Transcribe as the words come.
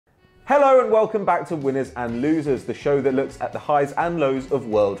Hello and welcome back to Winners and Losers, the show that looks at the highs and lows of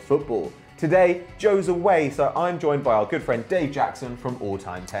world football. Today, Joe's away, so I'm joined by our good friend Dave Jackson from All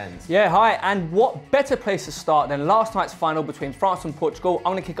Time Tens. Yeah, hi, and what better place to start than last night's final between France and Portugal.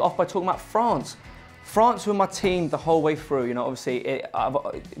 I'm going to kick it off by talking about France. France were my team the whole way through. You know, obviously,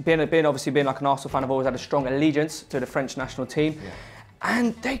 being like an Arsenal fan, I've always had a strong allegiance to the French national team. Yeah.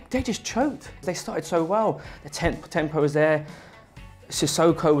 And they just choked. They started so well. The tempo was there.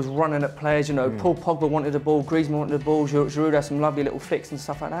 Sissoko was running at players, you know, Paul Pogba wanted the ball, Griezmann wanted the ball, Giroud had some lovely little flicks and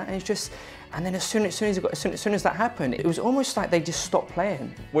stuff like that, and it's just, and then as soon as that happened, it was almost like they just stopped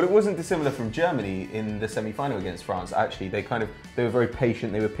playing. Well, it wasn't dissimilar from Germany in the semi-final against France, actually. They were very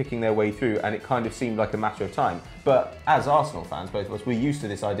patient, they were picking their way through, and it kind of seemed like a matter of time. But as Arsenal fans, both of us, we're used to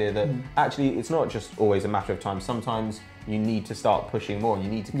this idea that actually it's not just always a matter of time. Sometimes you need to start pushing more, you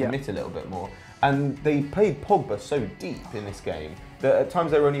need to commit a little bit more. And they played Pogba so deep in this game that at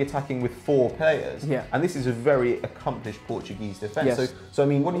times they were only attacking with 4 players. Yeah. And this is a very accomplished Portuguese defence. Yes. So I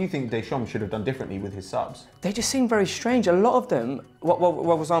mean, what do you think Deschamps should have done differently with his subs? They just seem very strange. A lot of them,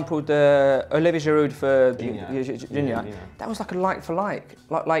 for example, the Olivier Giroud for Gignac, that was like a like for like.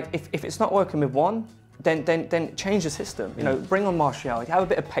 Like if it's not working with one, then change the system. You know, bring on Martial, have a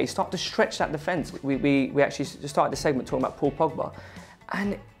bit of pace, start to stretch that defence. We actually started the segment talking about Paul Pogba,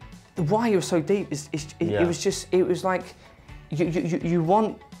 and why he was so deep it was like you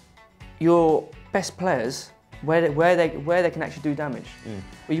want your best players where they can actually do damage.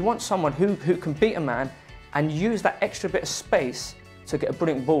 But you want someone who can beat a man and use that extra bit of space to get a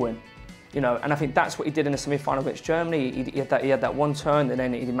brilliant ball in. You know, and I think that's what he did in the semi-final against Germany. He had that one turn, and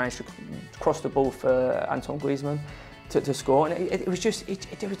then he managed to cross the ball for Antoine Griezmann to score. And it was just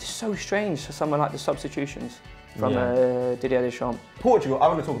so strange for someone like the substitutions from Didier Deschamps. Portugal, I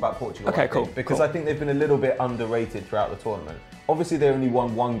want to talk about Portugal. Okay, cool. Because I think they've been a little bit underrated throughout the tournament. Obviously, they only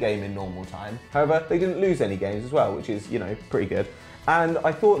won 1 game in normal time. However, they didn't lose any games as well, which is, you know, pretty good. And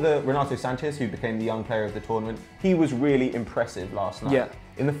I thought that Renato Sanchez, who became the young player of the tournament, he was really impressive last night. Yeah.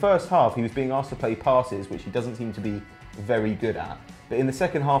 In the first half, he was being asked to play passes, which he doesn't seem to be very good at. But in the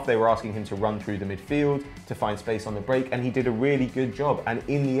second half, they were asking him to run through the midfield, to find space on the break, and he did a really good job. And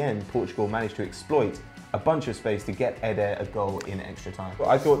in the end, Portugal managed to exploit a bunch of space to get Eder a goal in extra time.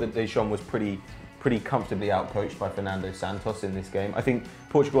 I thought that Deschamps was pretty comfortably outcoached by Fernando Santos in this game. I think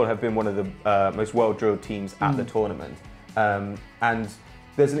Portugal have been one of the most well-drilled teams at the tournament. And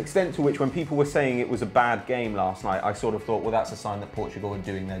there's an extent to which when people were saying it was a bad game last night, I sort of thought, well, that's a sign that Portugal are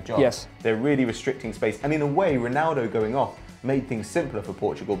doing their job. Yes. They're really restricting space. And in a way, Ronaldo going off made things simpler for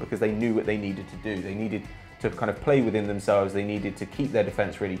Portugal because they knew what they needed to do. They needed to kind of play within themselves. They needed to keep their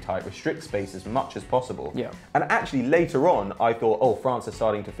defence really tight, restrict space as much as possible. Yeah. And actually later on, I thought, oh, France are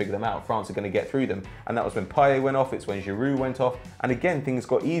starting to figure them out. France are going to get through them. And that was when Payet went off. It's when Giroud went off. And again, things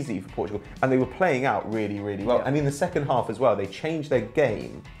got easy for Portugal. And they were playing out really, really well. Yeah. And in the second half as well, they changed their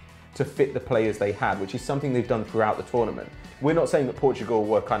game to fit the players they had, which is something they've done throughout the tournament. We're not saying that Portugal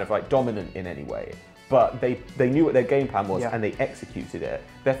were kind of like dominant in any way, but they knew what their game plan was and they executed it.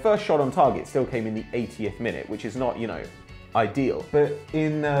 Their first shot on target still came in the 80th minute, which is not, you know, ideal. But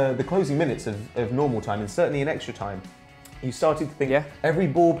in the closing minutes of normal time, and certainly in extra time, you started to think every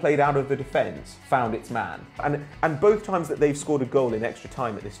ball played out of the defence found its man. And both times that they've scored a goal in extra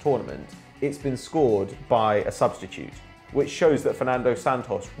time at this tournament, it's been scored by a substitute, which shows that Fernando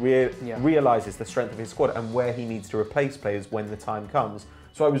Santos realises the strength of his squad and where he needs to replace players when the time comes.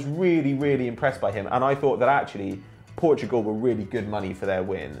 So I was really, really impressed by him, and I thought that actually Portugal were really good money for their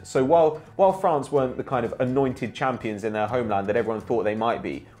win. So while France weren't the kind of anointed champions in their homeland that everyone thought they might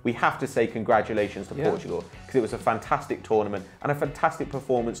be, we have to say congratulations to Portugal, because it was a fantastic tournament and a fantastic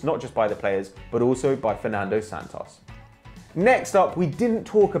performance, not just by the players, but also by Fernando Santos. Next up, we didn't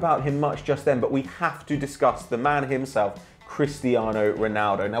talk about him much just then, but we have to discuss the man himself, Cristiano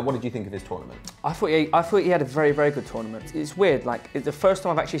Ronaldo. Now, what did you think of his tournament? I thought he had a very, very good tournament. It's weird, like, it's the first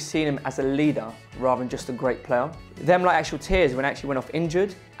time I've actually seen him as a leader rather than just a great player. Them like actual tears when he actually went off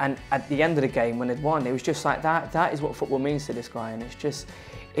injured, and at the end of the game when they'd won, it was just like that is what football means to this guy, and it's just,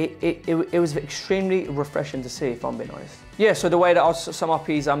 it was extremely refreshing to see, if I'm being honest. Yeah, so the way that I'll sum up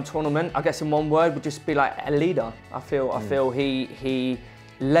his tournament, I guess in one word, would just be like a leader. I feel he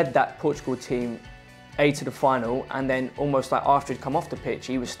led that Portugal team to the final, and then almost like after he'd come off the pitch,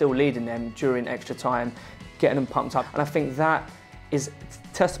 he was still leading them during extra time, getting them pumped up. And I think that is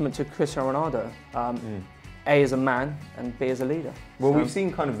testament to Cristiano Ronaldo. A as a man and B as a leader. Well, we've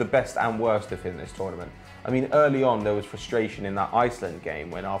seen kind of the best and worst of him this tournament. I mean, early on there was frustration in that Iceland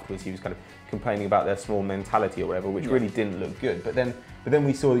game when afterwards he was kind of complaining about their small mentality or whatever, which really didn't look good. But then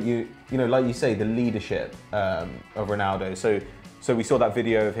we saw that you know, like you say, the leadership of Ronaldo. So So we saw that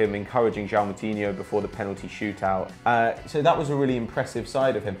video of him encouraging João Moutinho before the penalty shootout. So that was a really impressive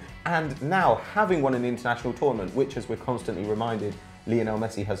side of him. And now, having won an international tournament, which, as we're constantly reminded, Lionel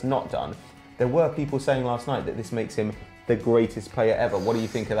Messi has not done, there were people saying last night that this makes him the greatest player ever. What do you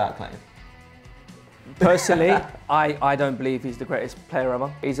think of that claim? Personally, I don't believe he's the greatest player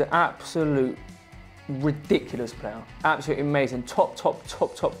ever. He's an absolute ridiculous player. Absolutely amazing. Top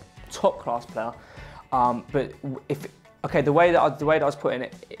class player. But the way that I was putting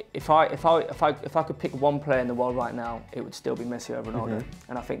it, if I could pick one player in the world right now, it would still be Messi over Ronaldo.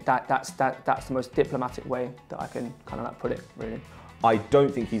 And I think that's the most diplomatic way that I can kind of like put it, really. I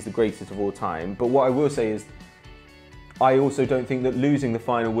don't think he's the greatest of all time, but what I will say is I also don't think that losing the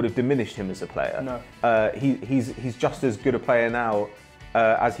final would have diminished him as a player. No. He's just as good a player now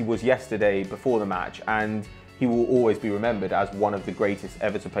as he was yesterday before the match, and he will always be remembered as one of the greatest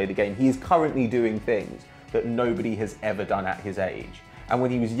ever to play the game. He is currently doing things that nobody has ever done at his age. And when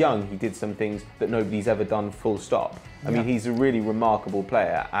he was young, he did some things that nobody's ever done, full stop. I mean, he's a really remarkable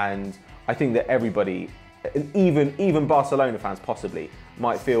player, and I think that everybody, even Barcelona fans possibly,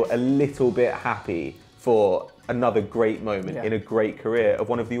 might feel a little bit happy for another great moment in a great career of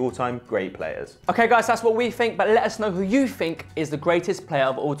one of the all-time great players. Okay guys, that's what we think, but let us know who you think is the greatest player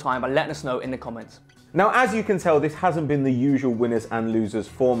of all time by letting us know in the comments. Now, as you can tell, this hasn't been the usual winners and losers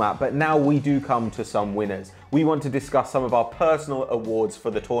format, but now we do come to some winners. We want to discuss some of our personal awards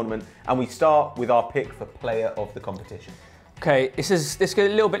for the tournament, and we start with our pick for player of the competition. Okay, this is a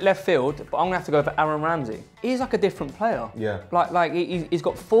little bit left field, but I'm gonna have to go for Aaron Ramsey. He's like a different player. Yeah. Like he's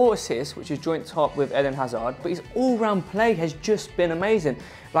got 4 assists, which is joint top with Eden Hazard, but his all-round play has just been amazing.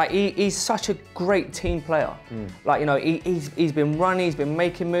 Like he's such a great team player. Like, you know, he's been running, he's been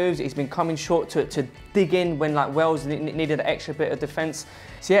making moves, he's been coming short to dig in when like Wales needed an extra bit of defence.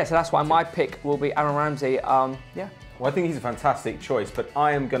 So yeah, so that's why my pick will be Aaron Ramsey. Yeah. Well, I think he's a fantastic choice, but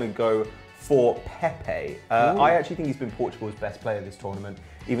I am going to go for Pepe. I actually think he's been Portugal's best player this tournament,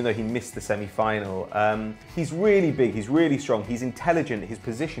 even though he missed the semi-final. He's really big, he's really strong, he's intelligent, his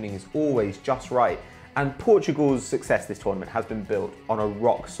positioning is always just right. And Portugal's success this tournament has been built on a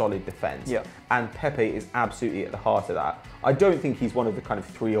rock-solid defence. And Pepe is absolutely at the heart of that. I don't think he's one of the kind of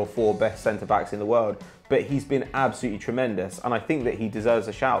 3 or 4 best centre-backs in the world, but he's been absolutely tremendous, and I think that he deserves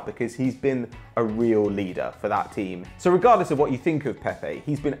a shout because he's been a real leader for that team. So regardless of what you think of Pepe,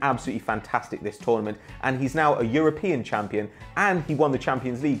 he's been absolutely fantastic this tournament, and he's now a European champion, and he won the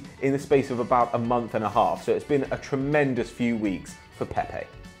Champions League in the space of about a month and a half. So it's been a tremendous few weeks for Pepe.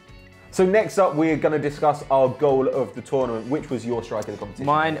 So next up, we're going to discuss our goal of the tournament. Which was your strike of the competition?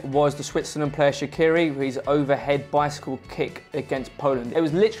 Mine was the Switzerland player Shaqiri, his overhead bicycle kick against Poland. It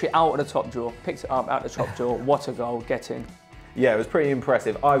was literally out of the top drawer. Picked it up out of the top drawer. What a goal, get in. Yeah, it was pretty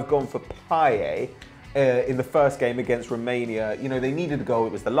impressive. I've gone for Payet in the first game against Romania. You know, they needed a goal.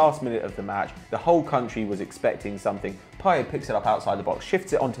 It was the last minute of the match. The whole country was expecting something. Payet picks it up outside the box,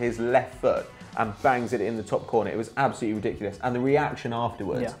 shifts it onto his left foot, and bangs it in the top corner. It was absolutely ridiculous. And the reaction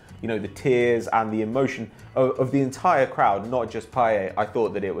afterwards, you know, the tears and the emotion of the entire crowd, not just Payet, I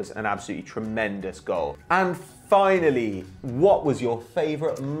thought that it was an absolutely tremendous goal. And finally, what was your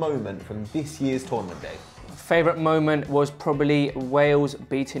favourite moment from this year's tournament day? Favourite moment was probably Wales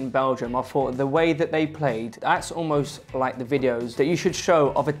beating Belgium. I thought the way that they played, that's almost like the videos that you should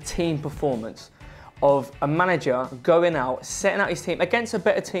show of a team performance, of a manager going out, setting out his team against a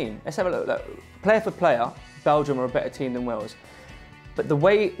better team. Let's have a look. Player for player, Belgium are a better team than Wales. But the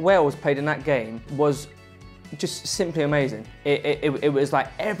way Wales played in that game was just simply amazing. It was like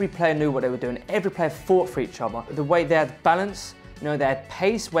every player knew what they were doing. Every player fought for each other. The way they had balance, you know, they had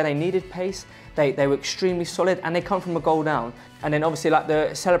pace where they needed pace. They were extremely solid, and they come from a goal down. And then obviously, like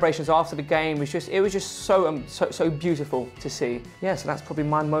the celebrations after the game was just so beautiful to see. Yeah, so that's probably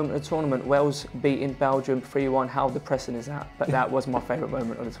my moment of the tournament. Wales beating Belgium 3-1. How depressing is that? But that was my favourite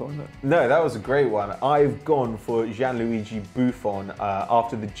moment of the tournament. No, that was a great one. I've gone for Gianluigi Buffon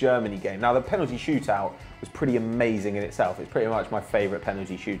after the Germany game. Now, the penalty shootout was pretty amazing in itself. It's pretty much my favourite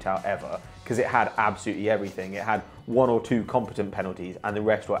penalty shootout ever because it had absolutely everything. It had 1 or 2 competent penalties and the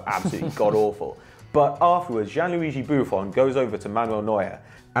rest were absolutely god-awful. But afterwards, Gianluigi Buffon goes over to Manuel Neuer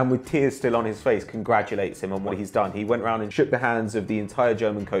and with tears still on his face bucongratulates him on what he's done. He went around and shook the hands of the entire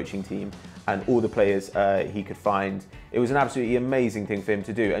German coaching team and all the players he could find. It was an absolutely amazing thing for him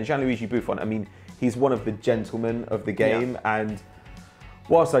to do. And Gianluigi Buffon, I mean, he's one of the gentlemen of the game, and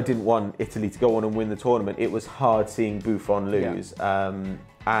whilst I didn't want Italy to go on and win the tournament, it was hard seeing Buffon lose.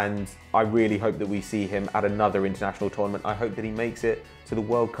 and I really hope that we see him at another international tournament. I hope that he makes it to the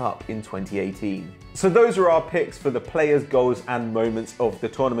World Cup in 2018. So those are our picks for the players, goals and moments of the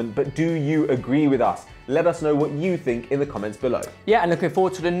tournament, but do you agree with us? Let us know what you think in the comments below. Yeah, and looking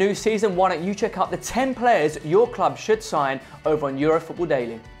forward to the new season. Why don't you check out the 10 players your club should sign over on Eurofootball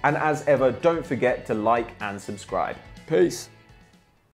Daily. And as ever, don't forget to like and subscribe. Peace.